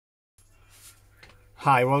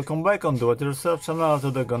Hi, welcome back on Do It Yourself channel.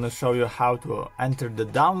 Today I'm gonna show you how to enter the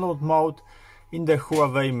download mode in the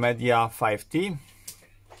Huawei Media 5T.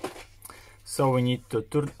 So we need to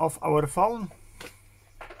turn off our phone.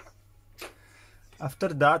 After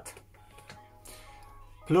that,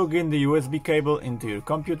 plug in the USB cable into your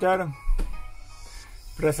computer.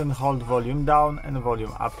 Press and hold volume down and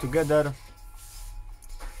volume up together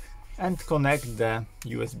and connect the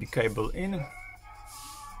USB cable in.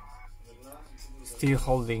 Still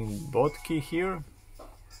holding both key here.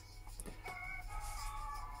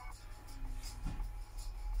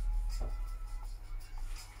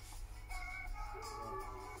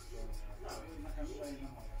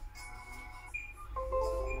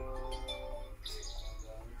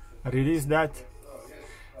 Release that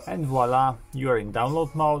and voila, you are in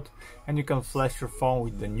download mode and you can flash your phone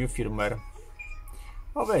with the new firmware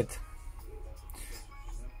of it.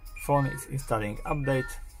 Phone is installing update.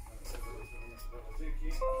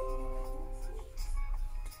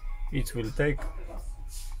 It will take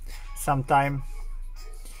some time.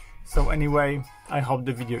 So anyway, I hope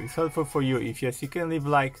the video is helpful for you. If yes, you can leave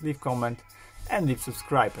like, leave comment and leave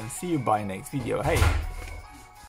subscribe, and see you by next video. Hey!